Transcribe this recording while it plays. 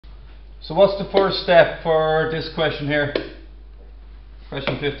So what's the first step for this question here?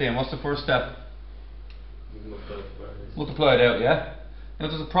 Question 15, what's the first step? Multiply it out, yeah? Now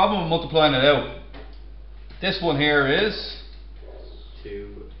there's a problem with multiplying it out. This one here is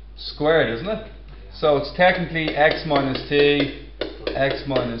 2 squared, isn't it? So it's technically x minus t,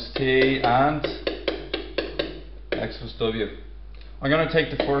 and x plus w. I'm going to take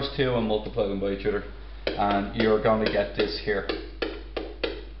the first two and multiply them by each other, and you're going to get this here.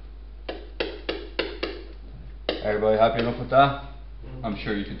 Everybody happy enough with that? I'm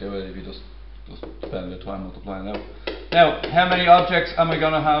sure you could do it if you just spend a bit of time multiplying it out. Now, how many objects am I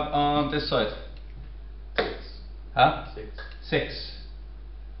going to have on this side? 6. Huh? 6. 6.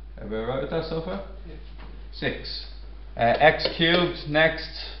 Everybody right with that so far? Yeah. 6. X cubed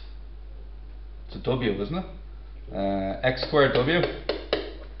next. It's a w, isn't it? X squared w.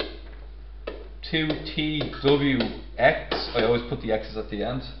 2twx. I always put the x's at the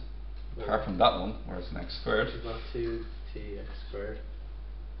end. Apart from that one, where it's an x squared. Is that 2tx squared?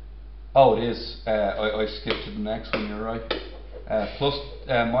 Oh, it is. I skipped to the next one, you're right. Plus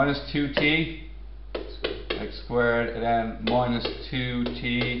minus 2t x squared, and then minus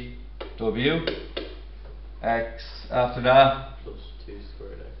 2tw x after that. Plus 2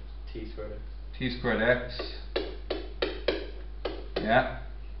 squared x. T squared x. T squared x. Yeah.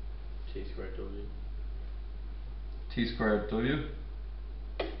 T squared w. T squared w.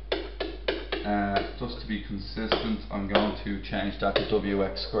 Just to be consistent, I'm going to change that to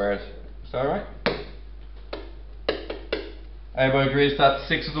wx squared. Is that right? Everybody agrees that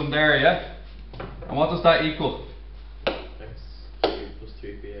 6 of them there, yeah? And what does that equal? X cubed plus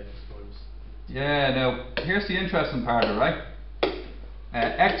 3px minus. Yeah, now here's the interesting part, right?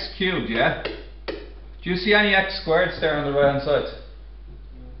 X cubed, yeah? Do you see any x squareds there on the right hand side?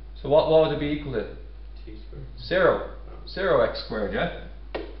 So what would it be equal to? T squared. 0. 0x squared, yeah?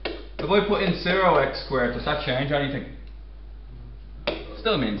 If I put in 0x squared, does that change anything?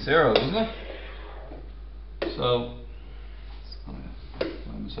 Still means 0, doesn't it? So,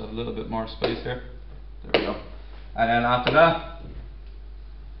 find myself a little bit more space here. There we go. And then after that,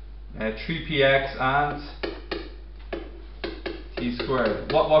 3px and t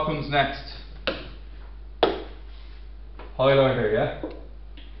squared. What comes next? Highlighter, yeah?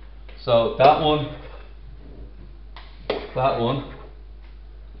 So that one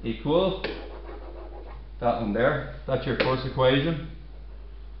equal that one there. That's your first equation.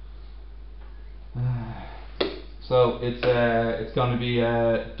 So it's going to be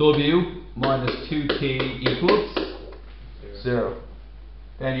w minus 2t equals 0.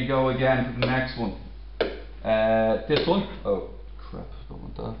 Then you go again to the next one. This one. Oh crap! Don't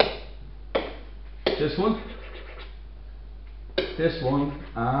want that. This one. This one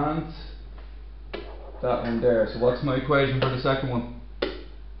and that one there. So what's my equation for the second one?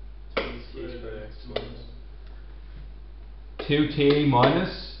 2t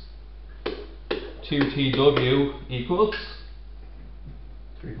minus 2tw equals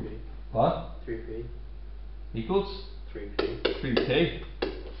 3p. what? 3p. Equals 3p. 3t.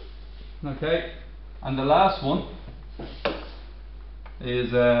 Okay, and the last one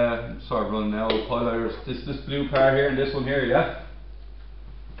is sorry, running now with highlighters. This blue part here and this one here, yeah.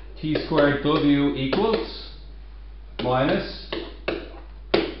 T squared w equals minus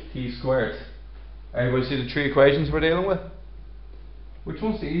t squared. Everybody see the three equations we're dealing with? Which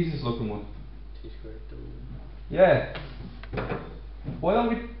one's the easiest looking one? T squared w. Yeah. Why don't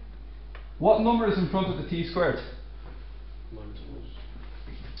we? What number is in front of the t squared? Minus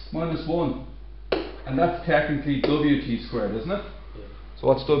 1. Minus 1. And that's technically wt squared, isn't it? Yeah. So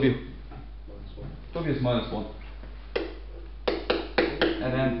what's w? Minus 1. W is minus 1.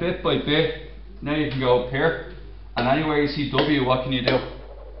 And then bit by bit, now you can go up here, and anywhere you see w, what can you do?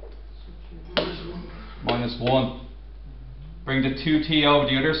 Minus 1. Bring the 2t over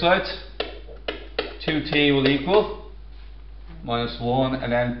the other side. 2t will equal minus 1,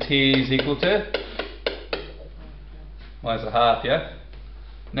 and then t is equal to minus a half, yeah?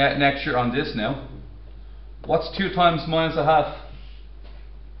 Next you're on this now. What's 2 times minus a half?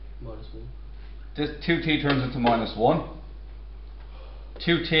 Minus 1. This 2t turns into minus 1.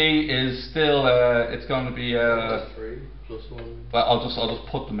 2t is still it's going to be 3 plus 1. but I'll just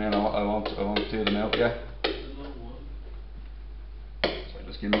put them in. I won't do them out. Yeah. Sorry,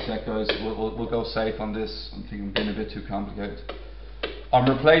 just give me a sec, guys. We'll go safe on this. I'm thinking I'm being a bit too complicated. I'm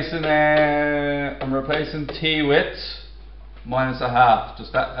replacing t with minus a half.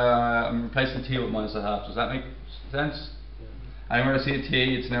 Does that I'm replacing t with minus a half. Does that make sense? Yeah. Anywhere I see a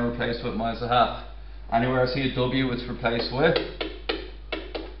t, it's now replaced with minus a half. Anywhere I see a w, it's replaced with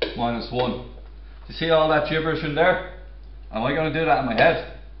minus 1. Do you see all that gibberish in there? Am I going to do that in my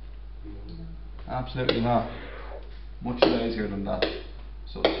head? No. Absolutely not. Much lazier than that.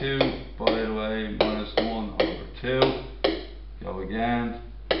 So 2, by the way, minus 1 over 2. Go again.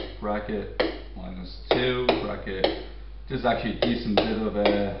 Bracket minus 2. Bracket. This is actually a decent bit of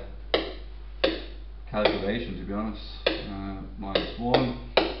calculation, to be honest. Minus 1.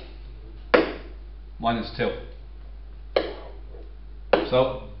 Minus 2.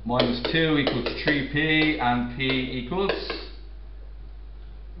 So minus 2 equals 3p, and p equals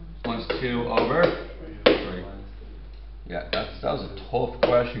minus 2 over 3. Yeah, that was a tough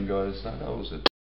question, guys. That was a